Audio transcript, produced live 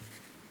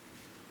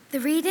The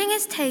reading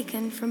is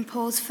taken from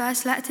Paul's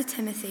first letter to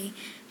Timothy,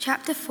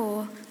 chapter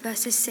 4,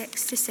 verses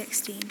 6 to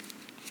 16.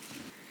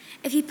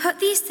 If you put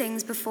these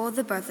things before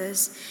the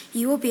brothers,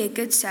 you will be a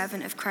good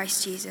servant of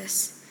Christ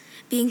Jesus,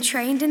 being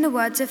trained in the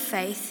words of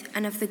faith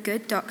and of the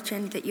good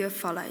doctrine that you have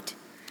followed.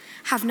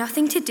 Have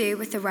nothing to do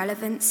with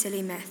irrelevant,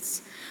 silly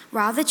myths.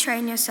 Rather,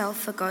 train yourself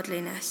for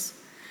godliness.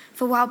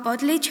 For while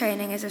bodily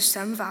training is of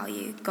some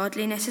value,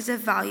 godliness is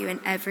of value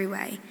in every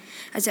way,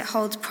 as it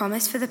holds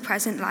promise for the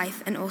present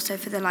life and also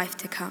for the life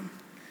to come.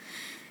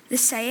 The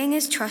saying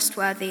is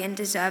trustworthy and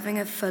deserving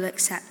of full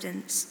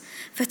acceptance.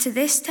 For to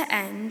this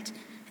end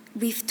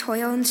we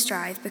toil and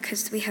strive,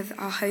 because we have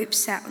our hopes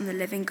set on the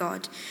living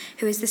God,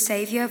 who is the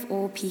Saviour of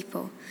all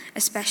people,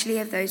 especially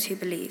of those who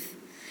believe.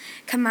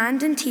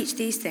 Command and teach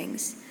these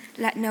things.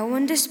 Let no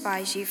one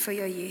despise you for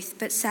your youth,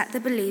 but set the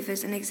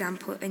believers an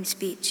example in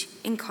speech,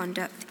 in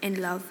conduct,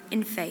 in love,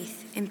 in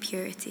faith, in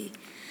purity.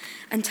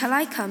 Until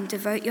I come,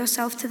 devote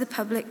yourself to the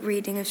public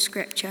reading of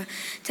Scripture,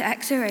 to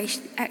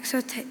exhortation,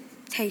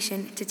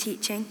 to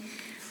teaching.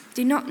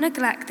 Do not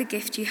neglect the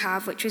gift you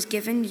have, which was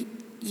given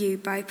you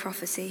by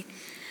prophecy.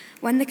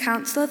 When the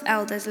council of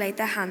elders laid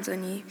their hands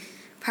on you,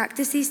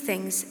 practice these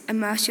things,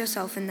 immerse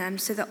yourself in them,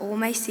 so that all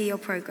may see your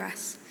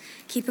progress.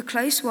 Keep a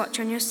close watch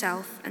on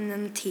yourself and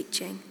on the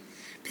teaching.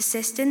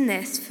 Persist in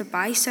this, for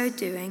by so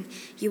doing,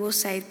 you will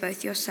save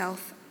both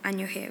yourself and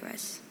your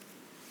hearers.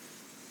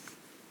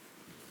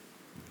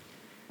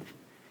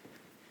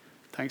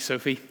 Thanks,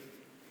 Sophie.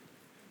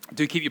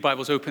 Do keep your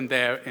Bibles open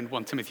there in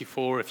 1 Timothy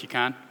 4 if you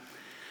can.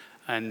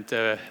 And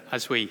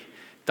as we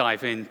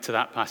dive into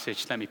that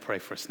passage, let me pray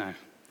for us now.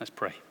 Let's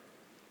pray.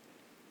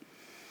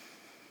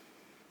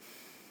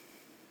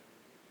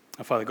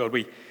 Our Father God,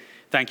 we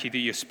thank you that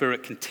your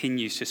Spirit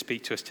continues to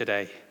speak to us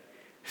today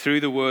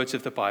through the words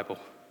of the Bible.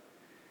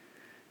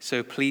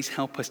 So please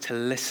help us to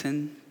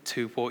listen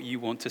to what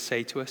you want to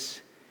say to us,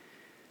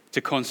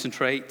 to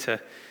concentrate, to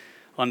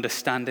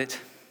understand it,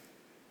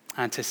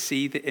 and to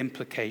see the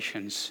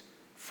implications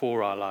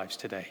for our lives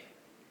today.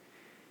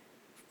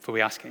 For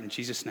we ask it in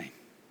Jesus' name.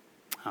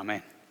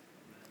 Amen.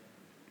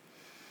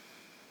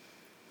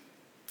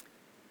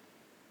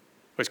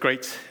 Well, it's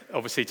great,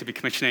 obviously, to be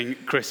commissioning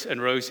Chris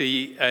and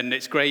Rosie, and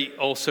it's great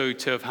also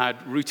to have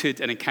had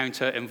Rooted and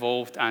Encounter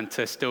involved and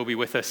to still be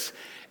with us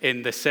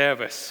in the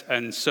service.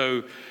 And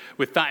so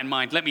with that in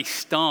mind, let me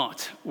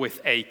start with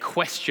a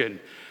question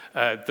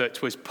that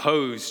was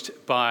posed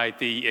by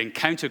the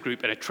Encounter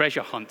group in a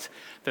treasure hunt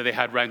that they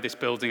had around this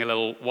building a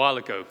little while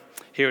ago.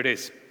 Here it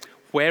is.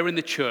 Where in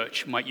the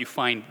church might you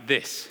find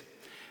this?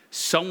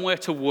 Somewhere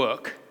to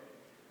work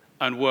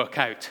and work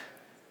out.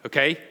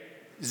 Okay?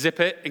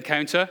 Zip it,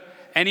 Encounter.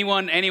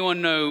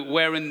 Anyone know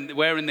where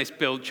in this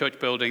church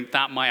building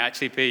that might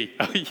actually be?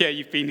 Oh, yeah,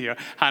 you've been here.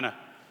 Hannah.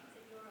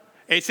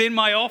 It's in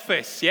my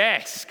office.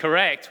 Yes,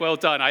 correct. Well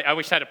done. I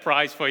wish I had a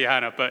prize for you,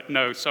 Hannah, but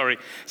no, sorry.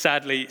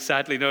 Sadly,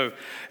 no.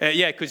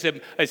 Yeah, because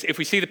if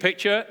we see the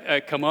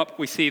picture come up,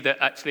 we see that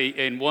actually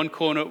in one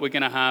corner we're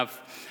going to have,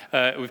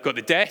 we've got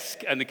the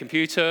desk and the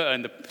computer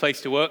and the place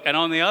to work. And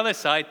on the other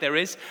side, there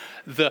is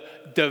the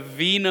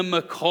Davina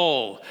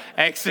McCall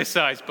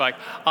exercise bike.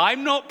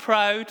 I'm not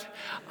proud.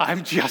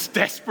 I'm just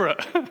desperate.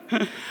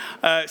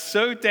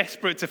 So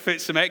desperate to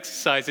fit some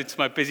exercise into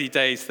my busy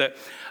days that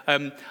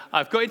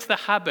I've got into the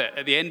habit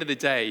at the end of the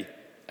day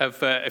of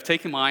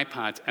taking my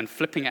iPad and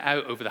flipping it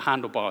out over the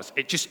handlebars.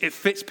 It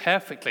fits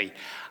perfectly.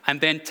 And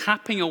then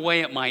tapping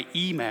away at my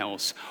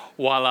emails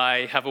while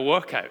I have a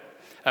workout.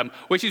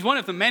 Which is one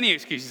of the many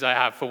excuses I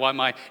have for why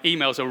my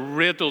emails are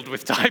riddled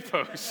with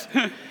typos.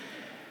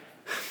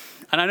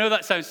 And I know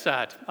that sounds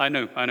sad. I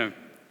know.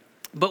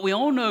 But we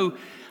all know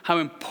how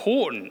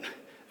important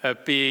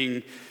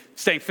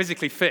staying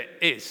physically fit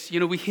is.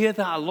 You know, we hear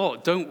that a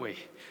lot, don't we?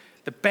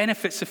 The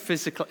benefits of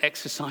physical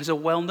exercise are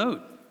well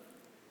known,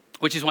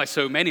 which is why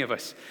so many of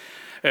us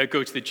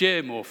go to the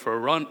gym or for a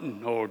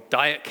run or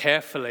diet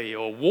carefully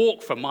or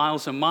walk for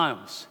miles and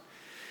miles.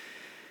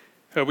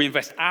 We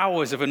invest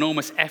hours of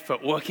enormous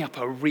effort working up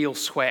a real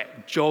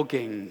sweat,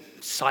 jogging,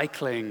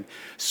 cycling,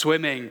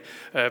 swimming,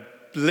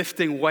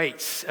 lifting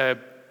weights,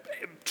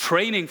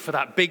 training for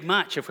that big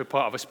match if we're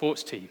part of a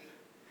sports team.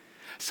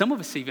 Some of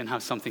us even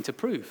have something to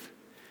prove.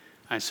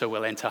 And so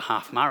we'll enter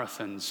half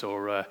marathons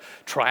or a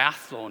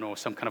triathlon or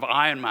some kind of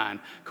Ironman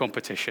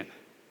competition.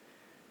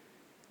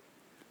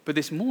 But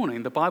this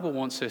morning, the Bible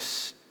wants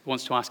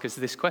to ask us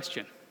this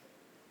question.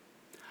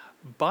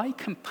 By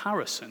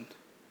comparison,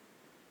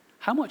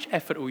 how much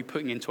effort are we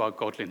putting into our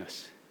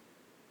godliness?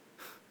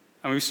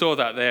 And we saw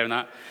that there in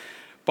that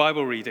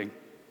Bible reading.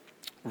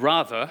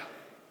 Rather,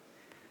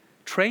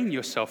 train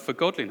yourself for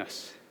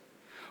godliness.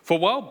 For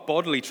while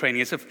bodily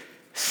training is of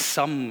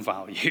some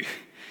value,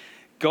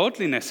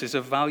 godliness is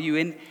of value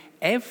in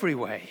every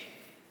way.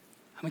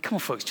 I mean, come on,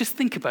 folks, just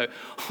think about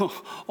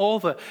all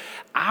the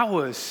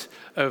hours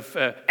of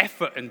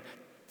effort and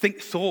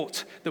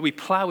thought that we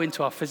plow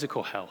into our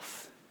physical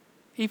health,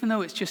 even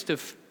though it's just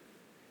of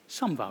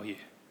some value.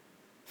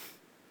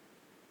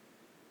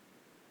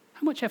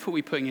 How much effort are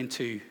we putting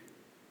into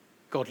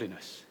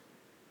godliness?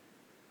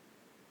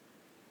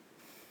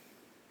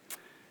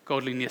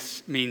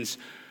 Godliness means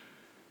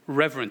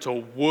reverent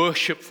or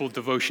worshipful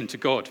devotion to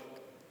God.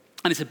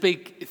 And it's a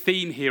big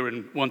theme here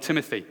in 1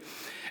 Timothy.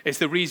 It's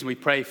the reason we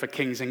pray for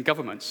kings and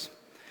governments,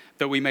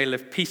 that we may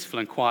live peaceful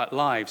and quiet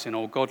lives in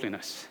all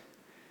godliness.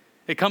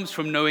 It comes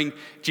from knowing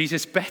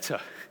Jesus better,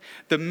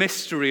 the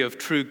mystery of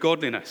true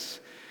godliness,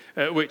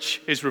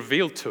 which is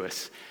revealed to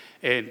us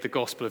in the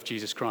gospel of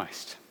Jesus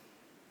Christ.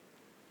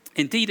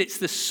 Indeed, it's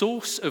the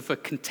source of a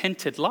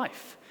contented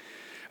life,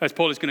 as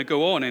Paul is going to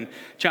go on in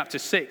chapter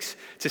 6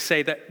 to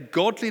say that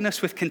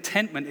godliness with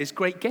contentment is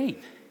great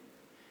gain.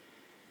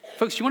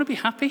 Folks, do you want to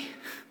be happy? Do you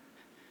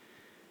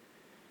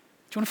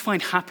want to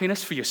find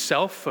happiness for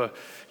yourself, for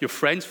your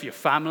friends, for your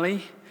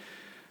family,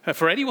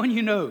 for anyone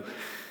you know?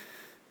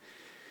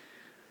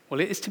 Well,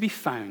 it is to be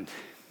found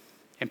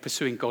in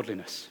pursuing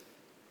godliness.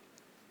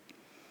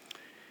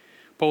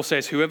 Paul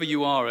says, whoever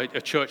you are, a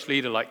church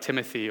leader like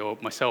Timothy or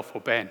myself or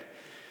Ben,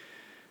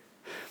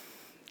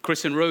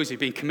 Chris and Rosie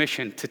being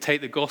commissioned to take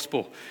the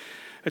gospel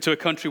to a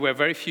country where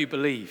very few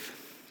believe,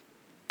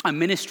 a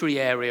ministry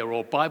area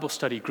or Bible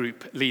study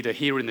group leader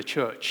here in the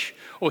church,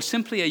 or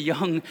simply a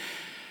young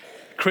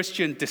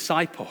Christian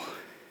disciple,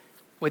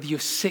 whether you're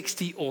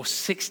 60 or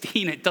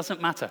 16, it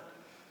doesn't matter.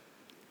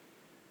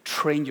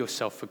 Train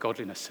yourself for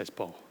godliness, says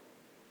Paul.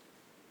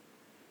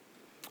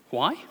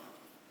 Why?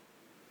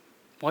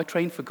 Why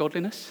train for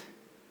godliness?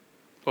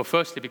 Well,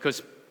 firstly,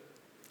 because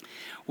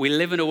we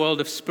live in a world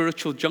of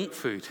spiritual junk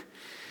food.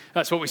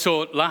 That's what we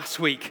saw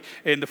last week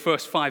in the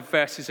first 5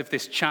 verses of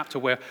this chapter,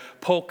 where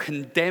Paul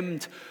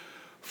condemned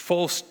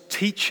false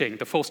teaching,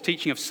 the false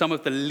teaching of some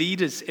of the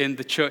leaders in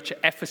the church at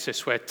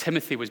Ephesus, where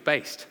Timothy was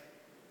based.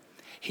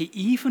 He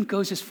even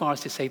goes as far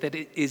as to say that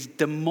it is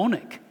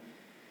demonic,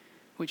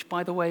 which,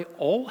 by the way,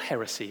 all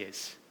heresy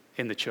is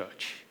in the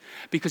church,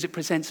 because it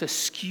presents a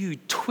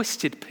skewed,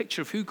 twisted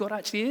picture of who God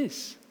actually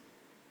is.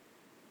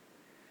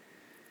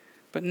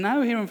 But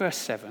now here in verse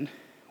 7,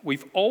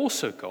 we've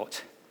also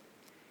got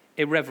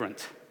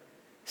irreverent,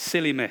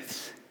 silly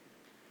myths.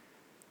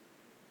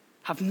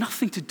 Have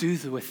nothing to do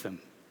with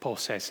them, Paul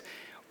says.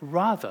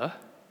 Rather,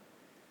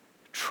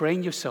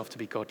 train yourself to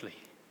be godly.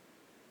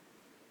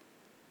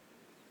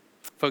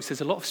 Folks,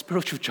 there's a lot of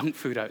spiritual junk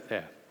food out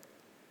there.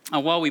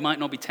 And while we might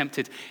not be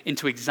tempted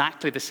into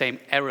exactly the same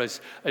errors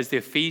as the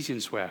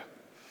Ephesians were,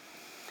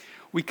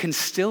 we can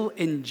still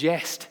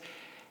ingest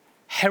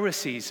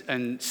heresies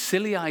and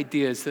silly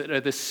ideas that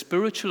are the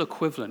spiritual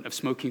equivalent of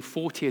smoking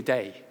 40 a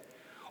day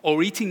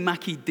or eating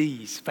Mackie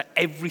D's for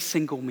every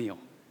single meal.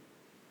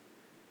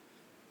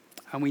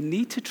 And we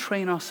need to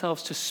train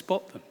ourselves to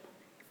spot them.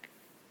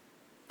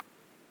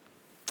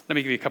 Let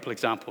me give you a couple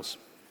examples.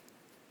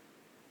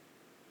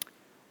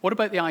 What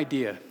about the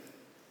idea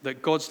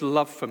that God's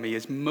love for me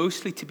is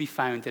mostly to be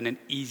found in an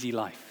easy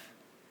life?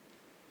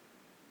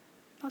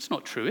 That's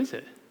not true, is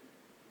it?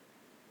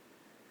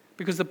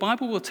 Because the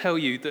Bible will tell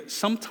you that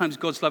sometimes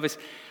God's love is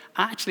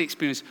actually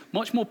experienced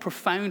much more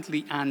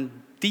profoundly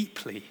and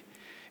deeply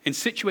in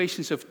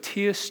situations of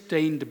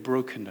tear-stained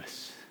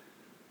brokenness.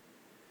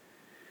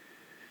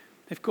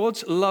 If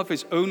God's love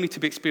is only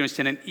to be experienced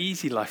in an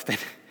easy life, then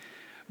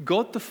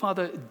God the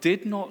Father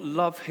did not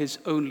love his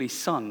only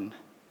Son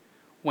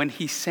when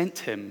he sent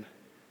him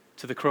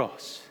to the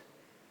cross,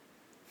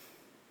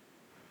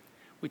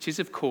 which is,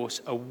 of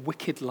course, a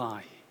wicked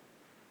lie.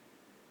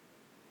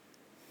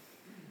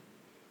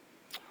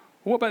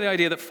 What about the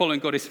idea that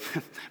following God is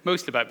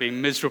mostly about being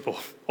miserable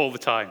all the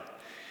time?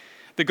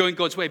 That going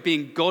God's way,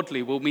 being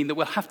godly, will mean that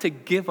we'll have to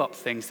give up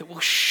things that will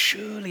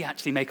surely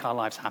actually make our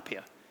lives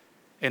happier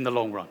in the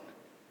long run.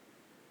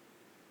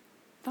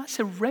 That's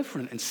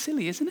irreverent and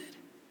silly, isn't it?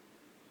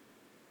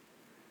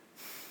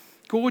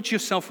 Gorge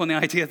yourself on the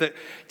idea that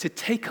to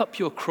take up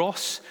your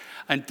cross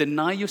and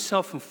deny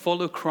yourself and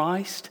follow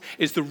Christ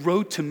is the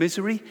road to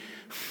misery.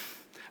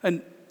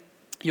 And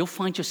you'll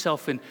find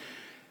yourself in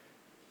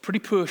pretty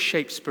poor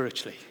shape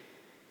spiritually.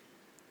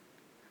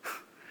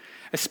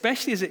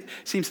 Especially as it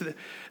seems that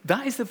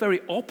that is the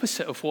very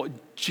opposite of what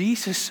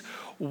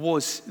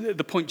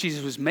the point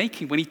Jesus was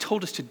making when he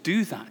told us to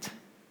do that.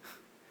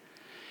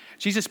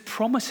 Jesus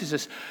promises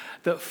us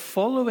that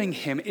following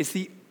him is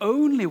the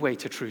only way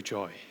to true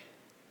joy.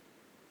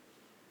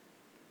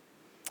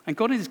 And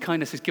God in his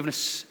kindness has given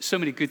us so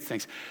many good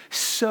things.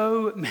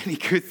 So many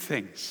good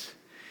things.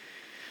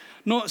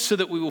 Not so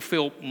that we will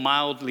feel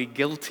mildly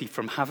guilty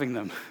from having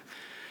them,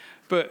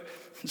 but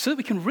so that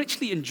we can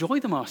richly enjoy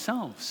them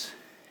ourselves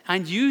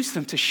and use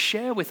them to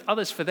share with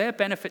others for their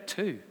benefit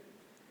too.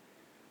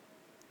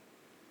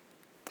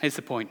 Here's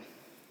the point.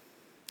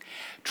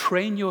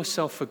 Train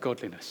yourself for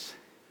godliness,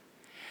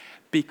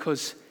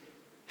 because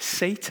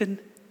Satan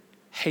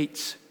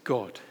hates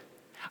God,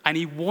 and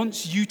he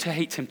wants you to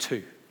hate him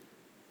too,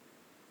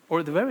 or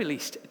at the very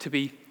least, to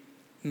be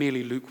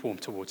merely lukewarm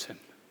towards him.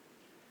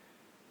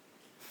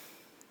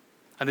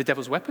 And the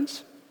devil's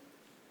weapons?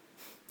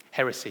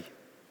 Heresy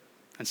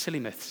and silly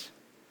myths.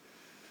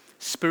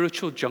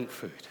 Spiritual junk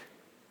food.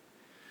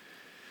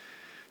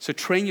 So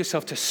train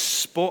yourself to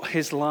spot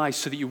his lies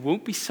so that you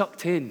won't be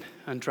sucked in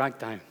and dragged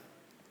down.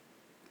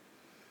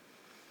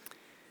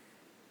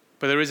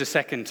 But there is a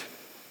second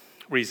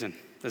reason.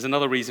 There's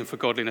another reason for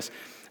godliness,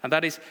 and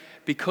that is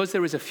because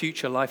there is a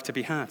future life to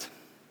be had.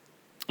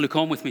 Look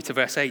on with me to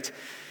verse 8.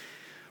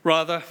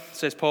 Rather,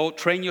 says Paul,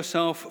 train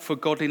yourself for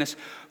godliness.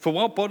 For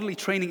while bodily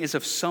training is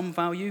of some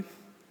value,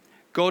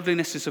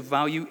 godliness is of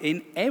value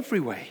in every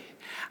way,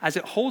 as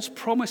it holds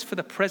promise for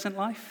the present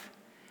life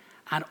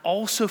and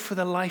also for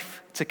the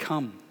life to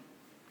come.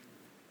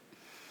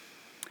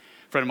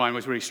 A friend of mine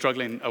was really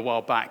struggling a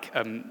while back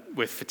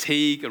with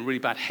fatigue and really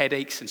bad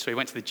headaches, and so he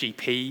went to the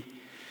GP.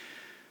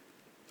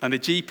 And the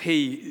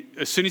GP,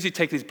 as soon as he'd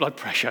taken his blood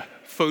pressure,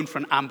 phoned for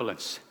an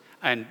ambulance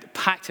and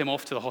packed him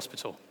off to the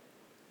hospital,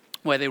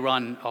 where they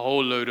ran a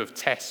whole load of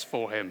tests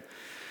for him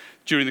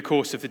during the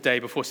course of the day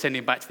before sending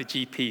him back to the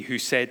GP, who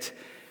said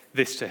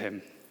this to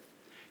him: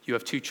 you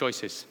have two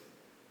choices.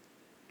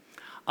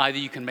 Either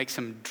you can make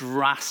some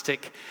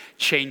drastic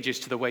changes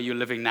to the way you're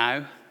living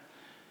now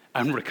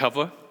and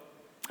recover,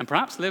 and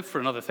perhaps live for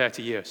another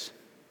 30 years.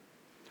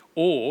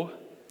 Or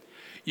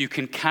you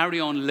can carry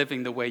on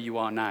living the way you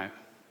are now,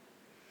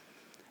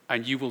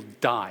 and you will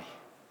die.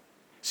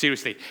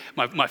 Seriously,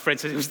 my friend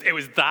said it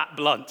was that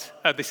blunt.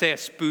 They say a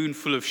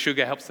spoonful of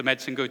sugar helps the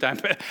medicine go down,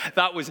 but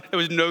there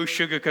was no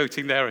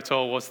sugarcoating there at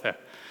all, was there?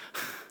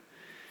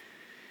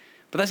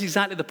 But that's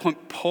exactly the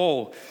point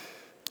Paul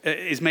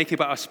is making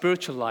about our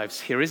spiritual lives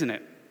here, isn't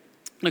it?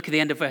 Look at the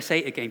end of verse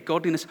 8 again.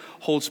 Godliness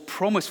holds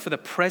promise for the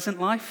present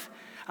life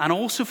and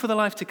also for the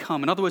life to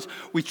come. In other words,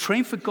 we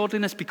train for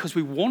godliness because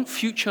we want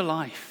future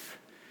life.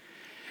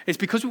 It's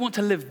because we want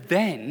to live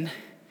then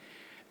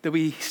that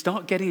we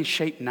start getting in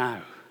shape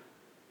now.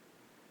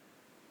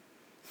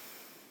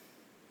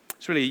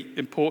 It's really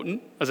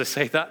important, as I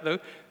say that, though,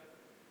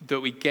 that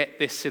we get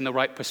this in the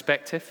right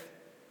perspective.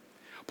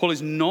 Paul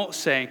is not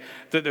saying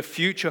that the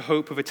future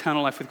hope of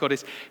eternal life with God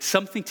is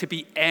something to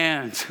be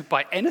earned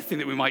by anything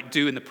that we might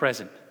do in the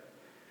present.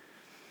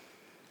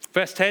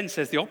 Verse 10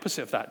 says the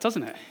opposite of that,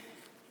 doesn't it?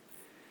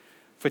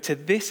 For to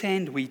this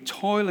end we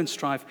toil and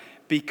strive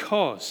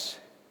because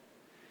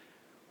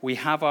we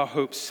have our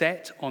hope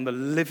set on the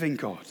living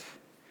God,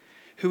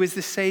 who is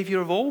the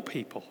Savior of all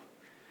people,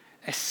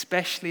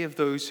 especially of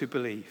those who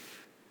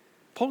believe.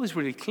 Paul is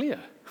really clear.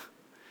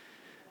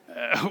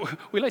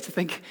 We like to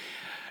think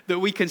that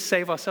we can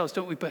save ourselves,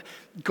 don't we? But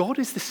God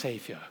is the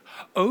Savior.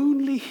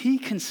 Only He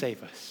can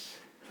save us.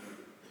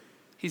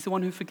 He's the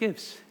one who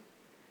forgives.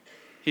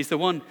 He's the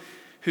one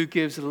who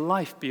gives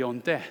life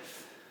beyond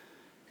death.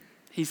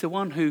 He's the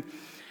one who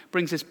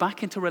brings us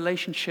back into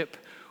relationship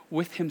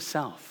with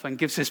Himself and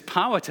gives us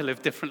power to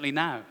live differently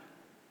now.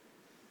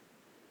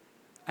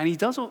 And He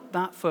does all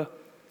that for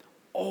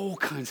all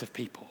kinds of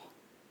people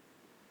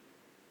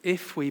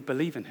if we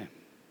believe in Him.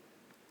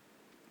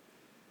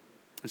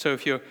 And so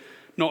if you're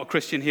not a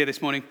Christian here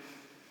this morning,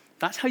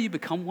 that's how you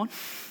become one,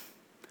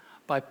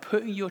 by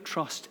putting your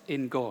trust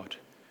in God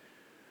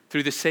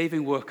through the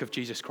saving work of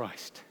Jesus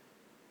Christ.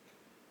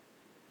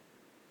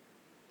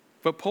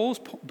 But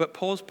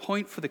Paul's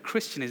point for the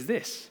Christian is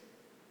this: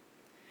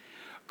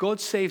 God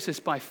saves us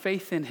by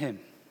faith in Him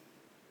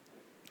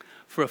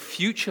for a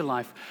future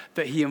life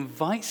that He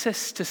invites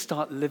us to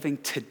start living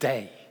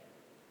today.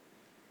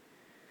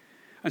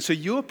 And so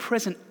your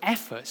present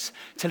efforts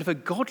to live a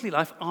godly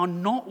life are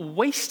not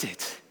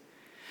wasted,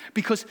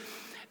 because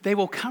they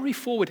will carry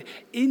forward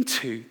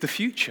into the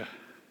future.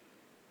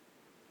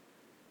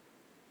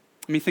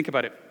 I mean, think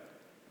about it.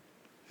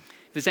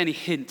 If there's any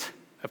hint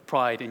of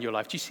pride in your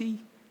life, do you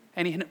see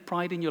any hint of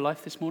pride in your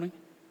life this morning?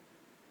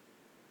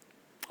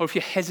 Or if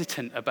you're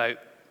hesitant about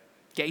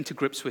getting to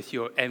grips with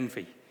your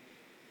envy,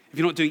 if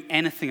you're not doing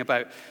anything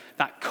about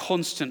that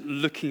constant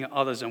looking at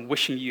others and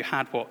wishing you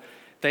had what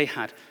they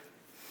had,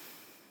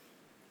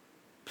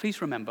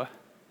 please remember,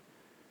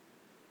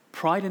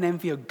 pride and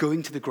envy are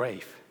going to the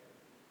grave.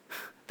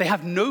 They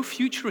have no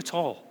future at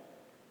all.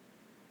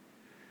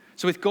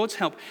 So with God's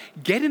help,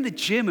 get in the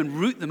gym and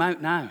root them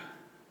out now.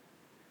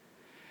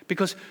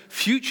 Because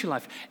future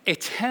life,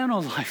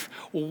 eternal life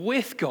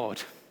with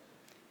God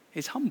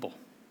is humble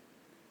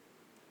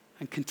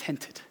and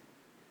contented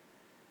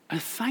and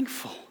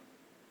thankful.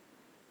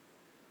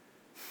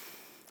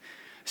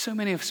 So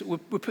many of us, we're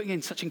putting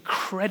in such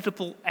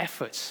incredible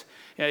efforts.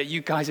 You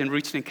guys in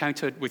Root and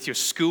Encounter with your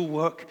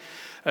schoolwork,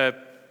 the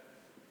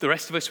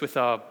rest of us with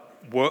our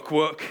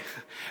work.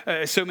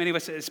 So many of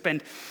us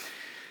spend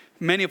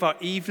many of our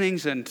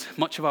evenings and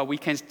much of our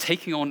weekends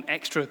taking on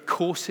extra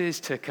courses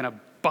to kind of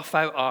buff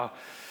out our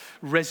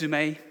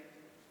resume.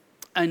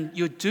 And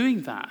you're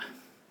doing that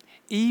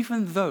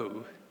even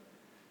though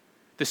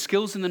the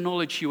skills and the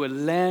knowledge you are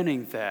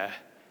learning there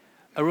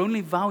are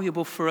only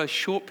valuable for a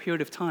short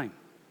period of time.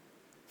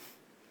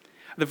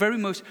 The very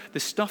most, the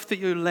stuff that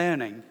you're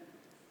learning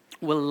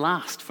will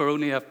last for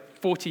only a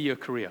 40-year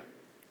career.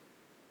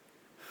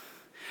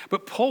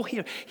 But Paul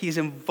here, he is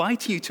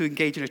inviting you to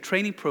engage in a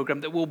training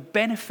program that will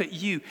benefit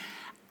you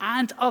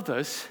and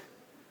others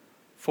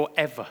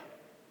forever.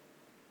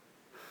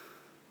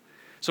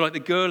 So like the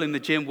girl in the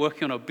gym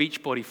working on her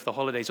beach body for the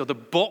holidays, or the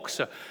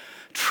boxer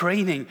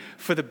training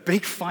for the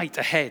big fight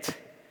ahead.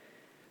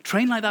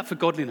 Train like that for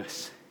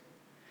godliness.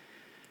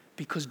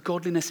 because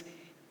godliness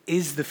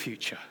is the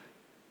future,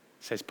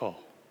 says Paul.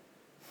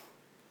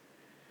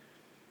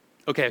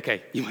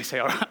 Okay, you might say,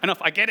 all right,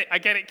 enough, I get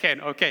it, Ken,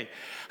 okay.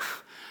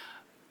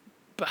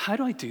 But how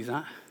do I do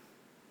that?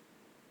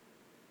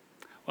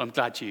 Well, I'm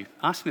glad you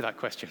asked me that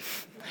question.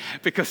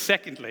 Because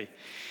secondly,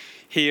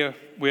 here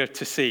we're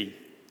to see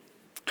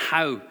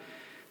how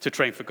to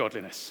train for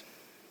godliness.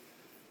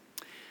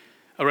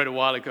 I read a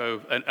while ago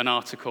an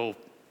article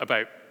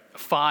about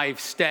 5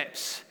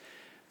 steps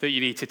that you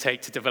need to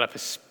take to develop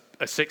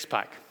a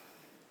six-pack.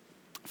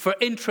 For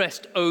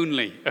interest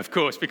only, of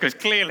course, because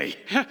clearly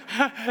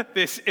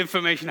this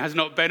information has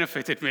not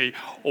benefited me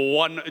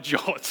one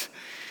jot.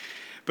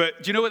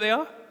 But do you know what they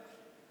are?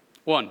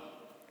 1,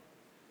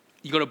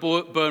 you've got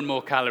to burn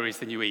more calories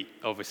than you eat,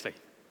 obviously.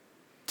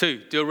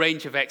 2, do a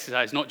range of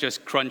exercise, not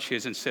just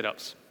crunches and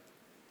sit-ups.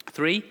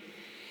 3,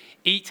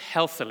 eat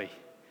healthily.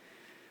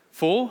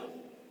 4,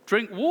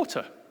 drink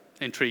water,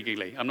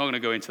 intriguingly. I'm not going to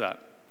go into that.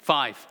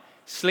 5,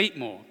 sleep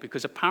more,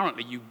 because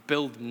apparently you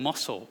build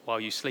muscle while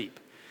you sleep.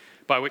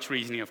 By which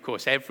reasoning, of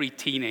course, every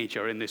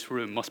teenager in this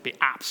room must be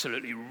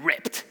absolutely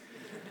ripped.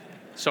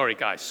 Sorry,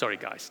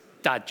 guys.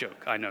 Dad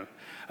joke, I know.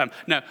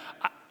 Now,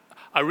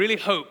 I really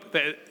hope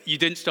that you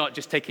didn't start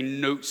just taking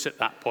notes at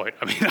that point.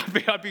 I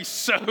mean, I'd be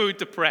so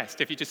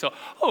depressed if you just thought,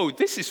 oh,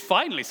 this is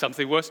finally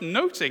something worth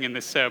noting in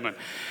this sermon.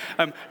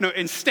 No,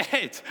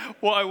 instead,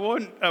 what I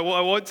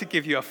want to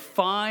give you are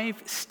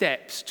 5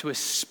 steps to a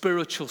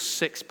spiritual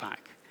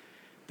six-pack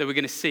that we're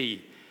going to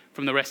see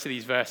from the rest of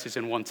these verses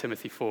in 1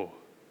 Timothy 4.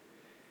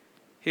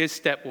 Here's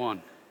step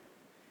 1.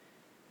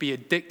 Be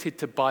addicted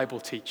to Bible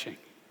teaching.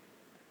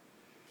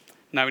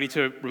 Now, we need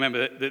to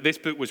remember that this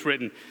book was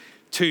written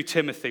to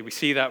Timothy. We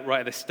see that right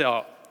at the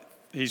start.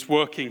 He's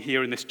working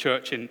here in this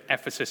church in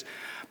Ephesus.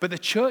 But the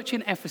church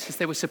in Ephesus,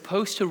 they were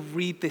supposed to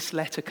read this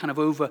letter kind of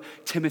over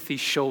Timothy's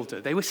shoulder.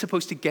 They were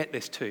supposed to get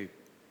this too.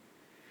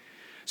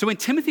 So when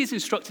Timothy is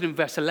instructed in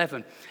verse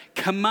 11,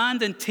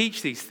 command and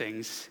teach these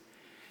things,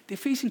 the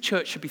Ephesian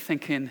church should be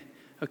thinking,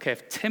 okay,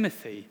 if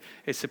Timothy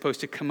is supposed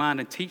to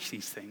command and teach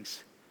these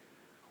things,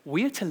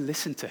 we are to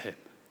listen to him.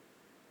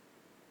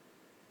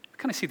 We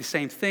kind of see the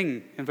same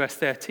thing in verse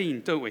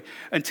 13, don't we?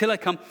 Until I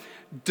come,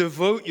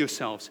 devote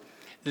yourselves,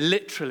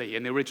 literally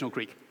in the original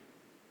Greek,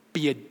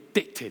 be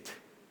addicted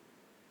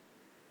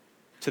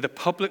to the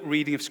public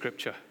reading of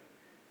Scripture,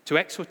 to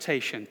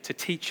exhortation, to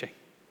teaching.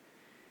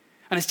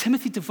 And as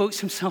Timothy devotes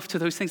himself to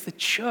those things, the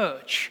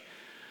church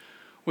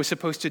was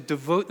supposed to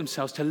devote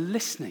themselves to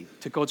listening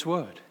to God's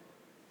word.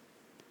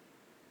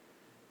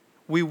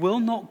 We will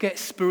not get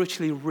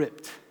spiritually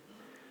ripped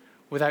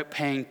without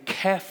paying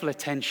careful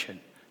attention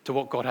to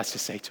what God has to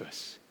say to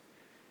us.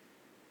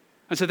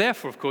 And so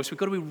therefore, of course, we've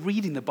got to be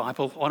reading the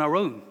Bible on our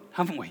own,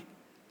 haven't we?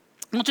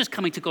 Not just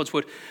coming to God's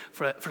word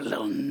for a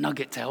little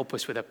nugget to help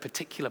us with a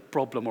particular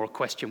problem or a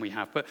question we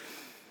have, but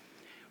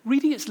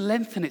reading its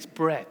length and its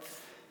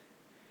breadth,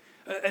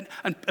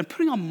 and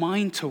putting our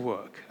mind to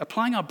work,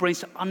 applying our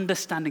brains to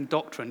understanding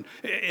doctrine.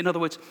 In other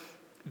words,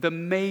 the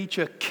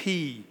major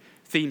key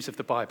themes of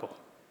the Bible.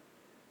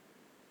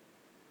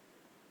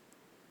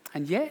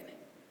 And yet,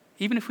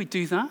 even if we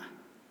do that,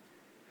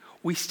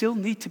 we still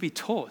need to be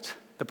taught,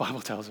 the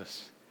Bible tells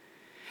us.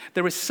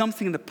 There is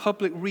something in the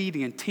public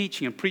reading and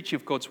teaching and preaching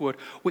of God's word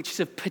which is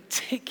of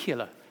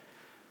particular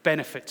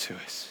benefit to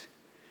us.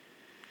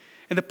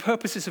 And the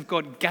purposes of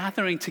God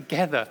gathering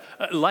together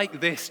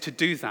like this to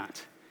do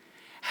that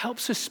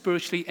helps us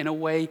spiritually in a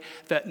way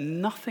that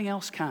nothing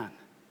else can.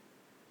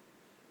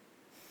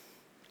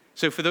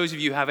 So for those of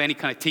you who have any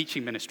kind of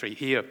teaching ministry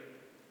here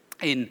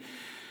in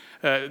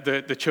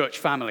the church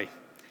family,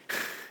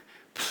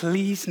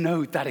 please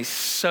know that is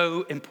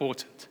so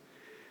important.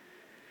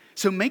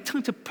 So make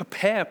time to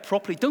prepare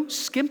properly. Don't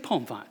skimp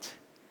on that.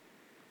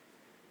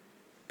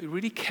 Be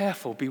really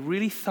careful, be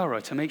really thorough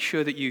to make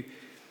sure that you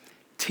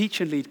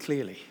teach and lead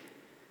clearly.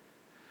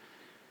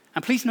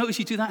 And please notice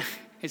you do that.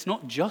 It's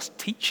not just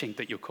teaching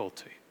that you're called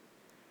to,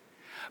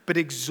 but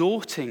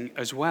exhorting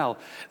as well.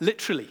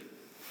 Literally,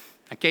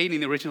 again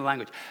in the original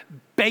language,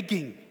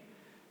 begging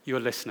your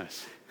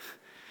listeners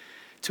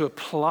to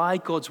apply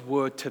God's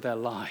word to their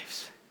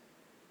lives.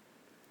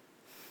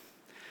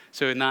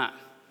 So in that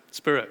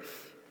spirit,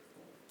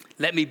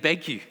 let me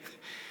beg you,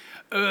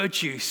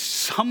 urge you,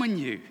 summon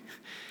you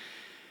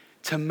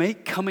to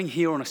make coming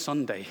here on a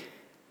Sunday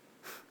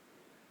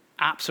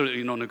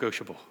absolutely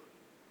non-negotiable.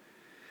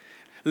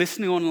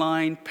 Listening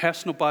online,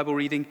 personal Bible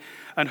reading,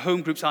 and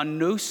home groups are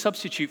no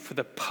substitute for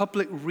the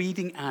public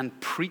reading and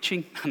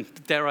preaching, and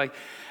dare I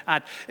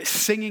add,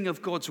 singing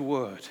of God's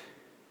word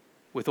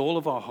with all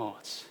of our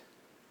hearts.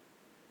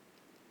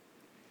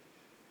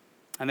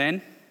 And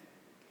then,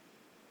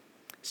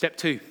 step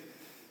 2,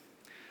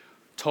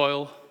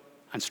 toil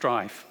and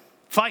strive.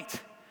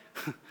 Fight.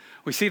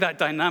 We see that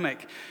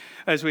dynamic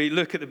as we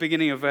look at the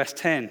beginning of verse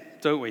 10,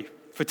 don't we?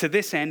 For to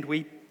this end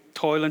we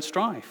toil and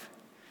strive.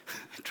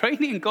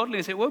 Training in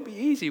godliness, it won't be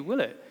easy, will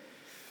it?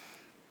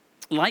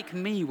 Like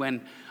me,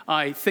 when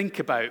I think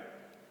about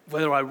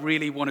whether I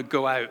really want to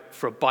go out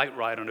for a bike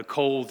ride on a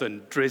cold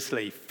and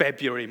drizzly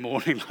February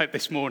morning like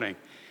this morning,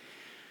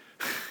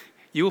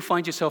 You will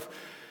find yourself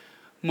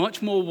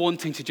much more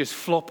wanting to just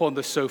flop on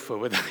the sofa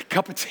with a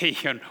cup of tea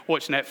and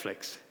watch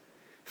Netflix.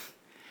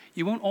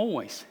 You won't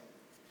always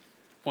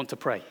want to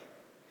pray.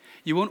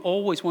 You won't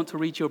always want to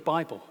read your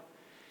Bible.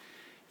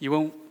 You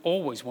won't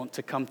always want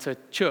to come to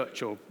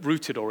church or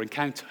Rooted or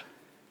Encounter.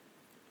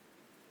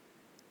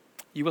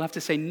 You will have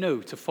to say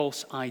no to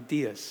false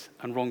ideas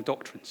and wrong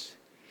doctrines,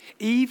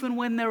 even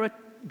when they're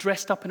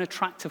dressed up in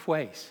attractive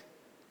ways,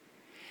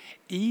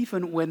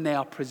 even when they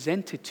are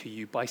presented to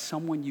you by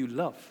someone you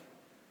love.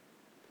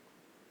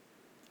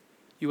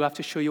 You will have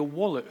to show your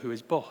wallet who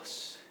is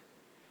boss,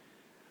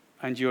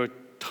 and your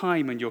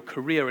time and your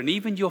career and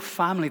even your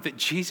family that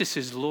Jesus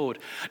is Lord.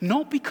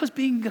 Not because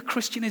being a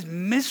Christian is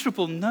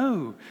miserable,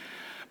 no,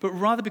 but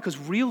rather because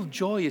real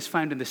joy is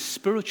found in the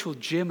spiritual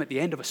gym at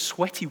the end of a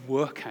sweaty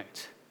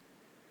workout.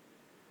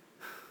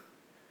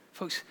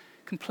 Folks,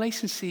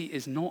 complacency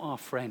is not our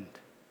friend,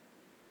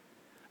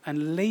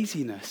 and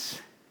laziness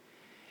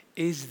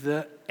is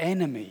the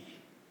enemy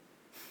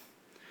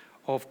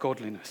of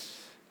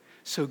godliness.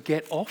 So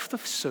get off the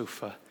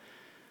sofa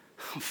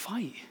and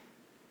fight.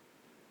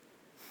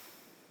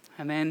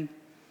 And then,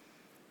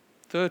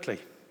 thirdly,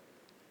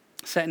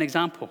 set an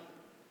example.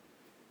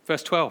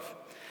 Verse 12,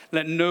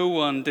 let no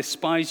one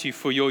despise you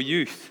for your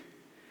youth,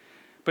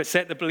 but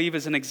set the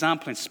believers an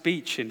example in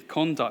speech, in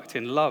conduct,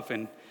 in love,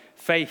 in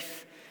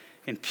faith,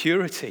 in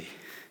purity.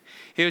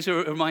 Here's a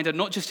reminder,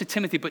 not just to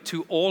Timothy, but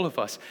to all of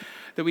us,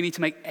 that we need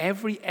to make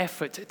every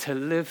effort to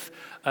live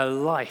a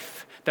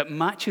life that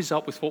matches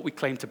up with what we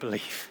claim to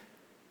believe.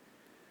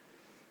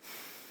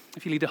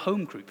 If you lead a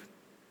home group,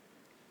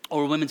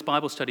 or a women's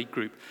Bible study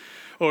group,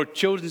 or a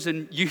children's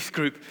and youth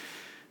group,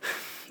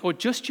 or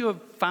just your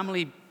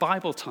family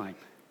Bible time,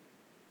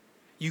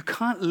 you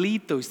can't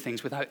lead those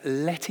things without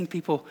letting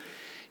people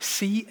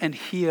see and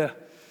hear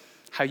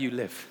how you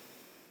live.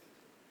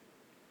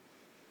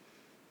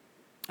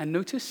 And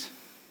notice,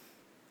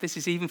 this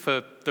is even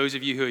for those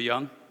of you who are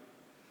young,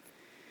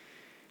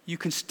 you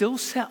can still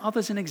set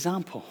others an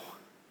example.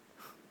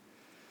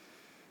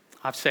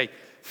 I have to say,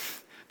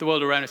 the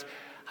world around us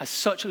has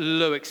such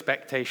low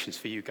expectations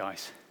for you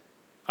guys.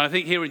 And I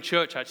think here in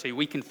church, actually,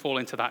 we can fall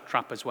into that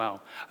trap as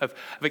well, of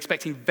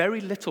expecting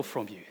very little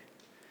from you,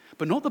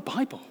 but not the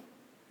Bible.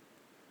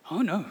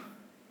 Oh, no.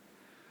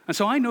 And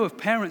so I know of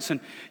parents and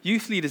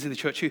youth leaders in the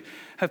church who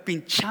have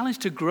been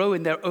challenged to grow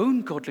in their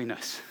own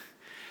godliness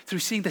through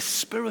seeing the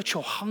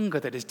spiritual hunger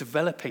that is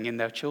developing in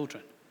their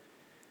children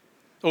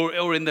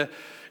or in the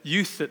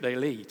youth that they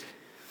lead.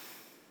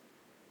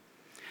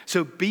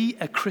 So be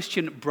a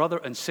Christian brother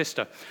and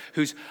sister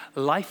whose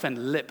life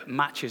and lip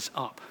matches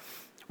up,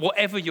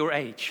 whatever your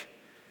age.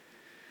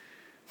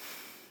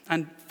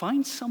 And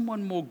find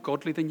someone more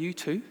godly than you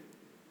too,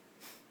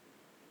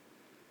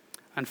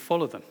 and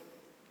follow them.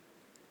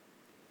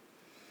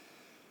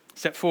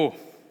 Step 4,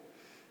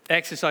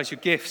 exercise your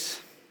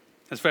gifts.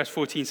 As verse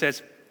 14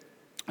 says,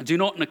 do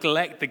not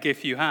neglect the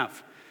gift you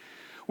have,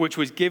 which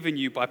was given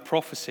you by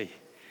prophecy,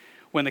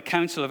 when the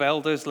council of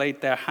elders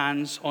laid their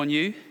hands on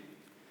you.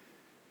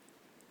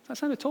 Does that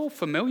sound at all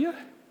familiar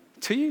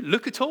to you?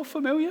 Look at all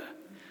familiar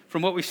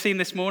from what we've seen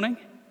this morning?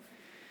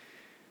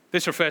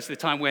 This refers to the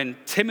time when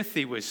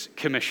Timothy was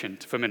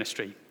commissioned for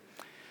ministry,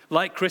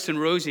 like Chris and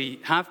Rosie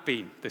have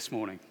been this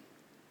morning.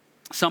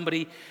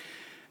 Somebody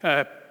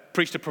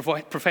preached a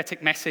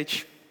prophetic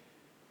message,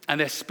 and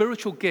their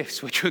spiritual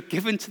gifts, which were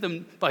given to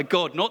them by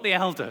God, not the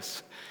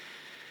elders,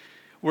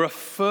 were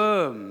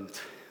affirmed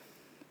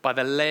by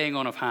the laying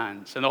on of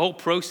hands. And the whole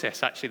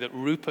process, actually, that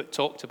Rupert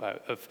talked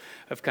about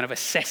of kind of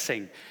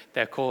assessing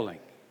their calling.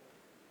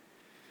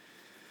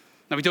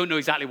 Now, we don't know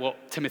exactly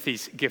what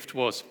Timothy's gift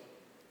was,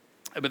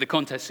 but the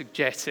context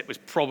suggests it was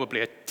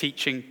probably a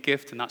teaching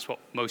gift, and that's what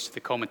most of the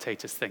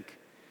commentators think.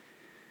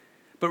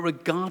 But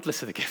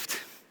regardless of the gift,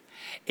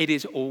 it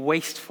is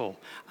wasteful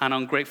and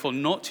ungrateful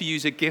not to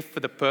use a gift for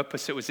the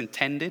purpose it was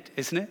intended,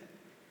 isn't it?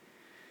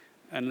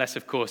 Unless,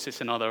 of course, it's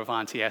another of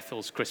Auntie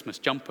Ethel's Christmas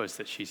jumpers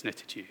that she's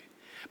knitted you.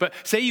 But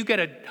say you get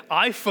an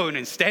iPhone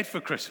instead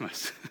for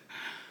Christmas.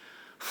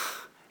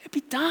 It'd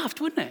be daft,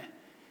 wouldn't it?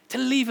 To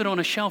leave it on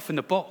a shelf in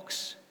the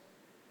box.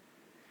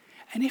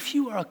 And if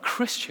you are a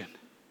Christian,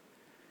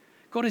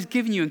 God has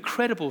given you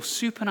incredible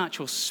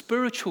supernatural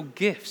spiritual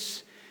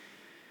gifts.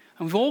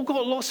 And we've all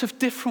got lots of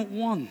different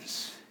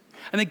ones.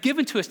 And they're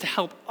given to us to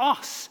help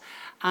us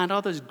and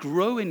others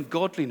grow in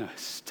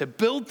godliness, to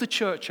build the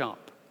church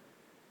up.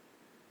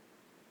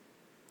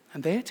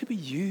 And they're to be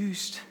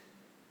used.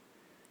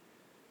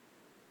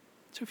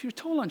 So if you're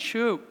at all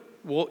unsure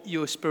what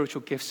your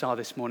spiritual gifts are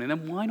this morning,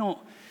 then why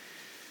not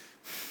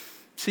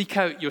seek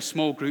out your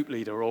small group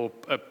leader or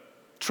a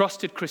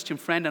trusted Christian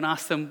friend and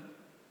ask them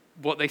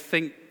what they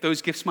think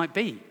those gifts might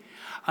be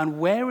and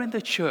where in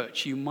the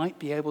church you might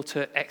be able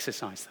to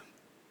exercise them.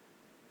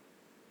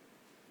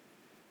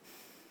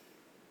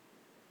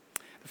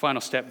 The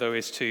final step, though,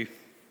 is to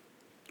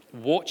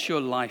watch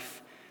your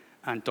life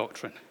and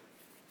doctrine.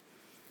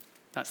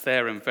 That's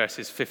there in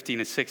verses 15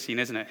 and 16,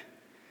 isn't it?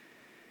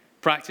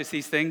 Practice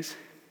these things.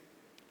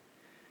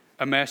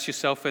 Immerse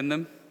yourself in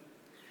them.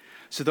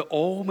 so that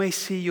all may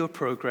see your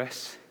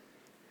progress.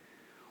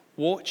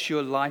 Watch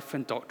your life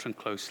and doctrine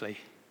closely.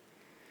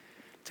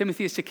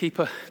 Timothy is to keep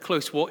a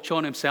close watch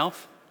on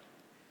himself,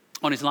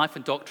 on his life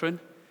and doctrine.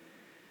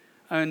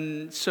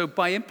 And so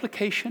by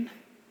implication,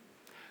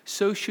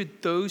 so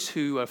should those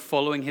who are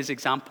following his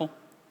example.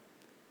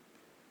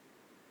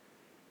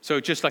 So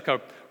just like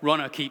a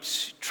runner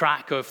keeps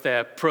track of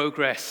their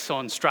progress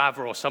on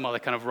Strava or some other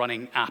kind of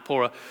running app,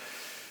 or a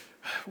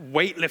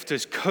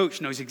weightlifter's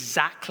coach knows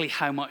exactly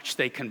how much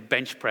they can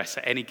bench press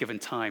at any given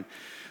time,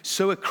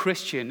 so a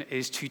Christian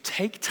is to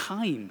take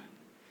time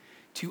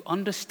to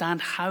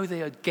understand how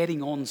they are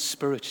getting on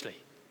spiritually.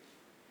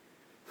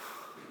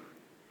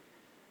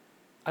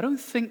 I don't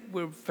think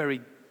we're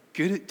very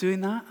good at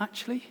doing that,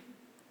 actually.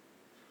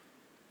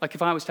 Like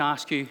if I was to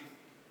ask you,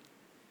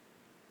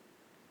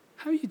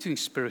 how are you doing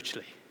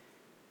spiritually?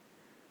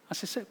 I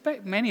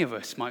suspect many of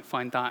us might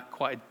find that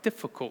quite a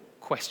difficult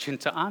question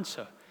to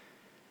answer.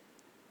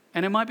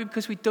 And it might be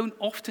because we don't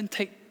often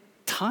take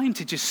time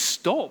to just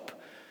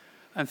stop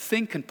and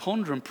think and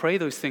ponder and pray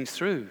those things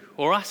through,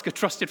 or ask a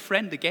trusted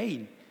friend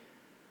again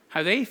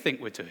how they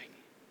think we're doing.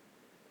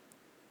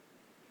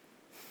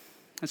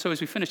 And so as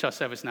we finish our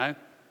service now,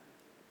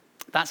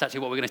 that's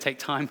actually what we're going to take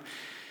time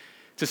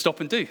to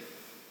stop and do.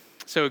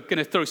 So we're going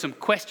to throw some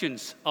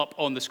questions up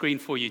on the screen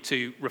for you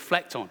to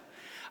reflect on.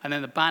 And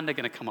then the band are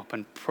going to come up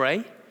and pray.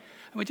 And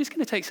we're just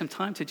going to take some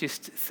time to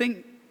just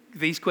think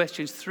these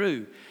questions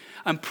through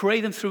and pray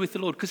them through with the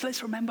Lord. Because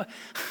let's remember,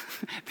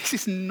 this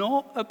is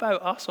not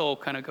about us all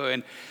kind of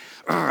going,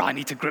 I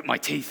need to grit my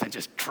teeth and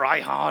just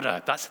try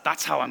harder.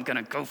 That's how I'm going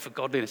to go for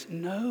godliness.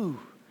 No.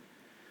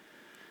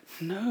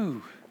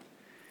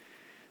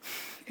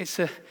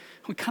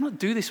 We cannot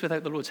do this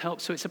without the Lord's help.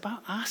 So it's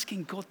about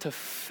asking God to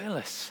fill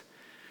us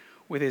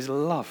with his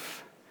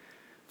love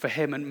for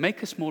him and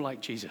make us more like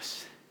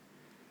Jesus,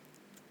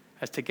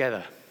 as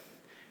together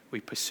we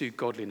pursue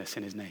godliness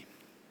in his name.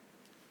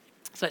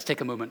 So let's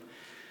take a moment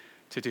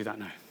to do that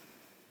now.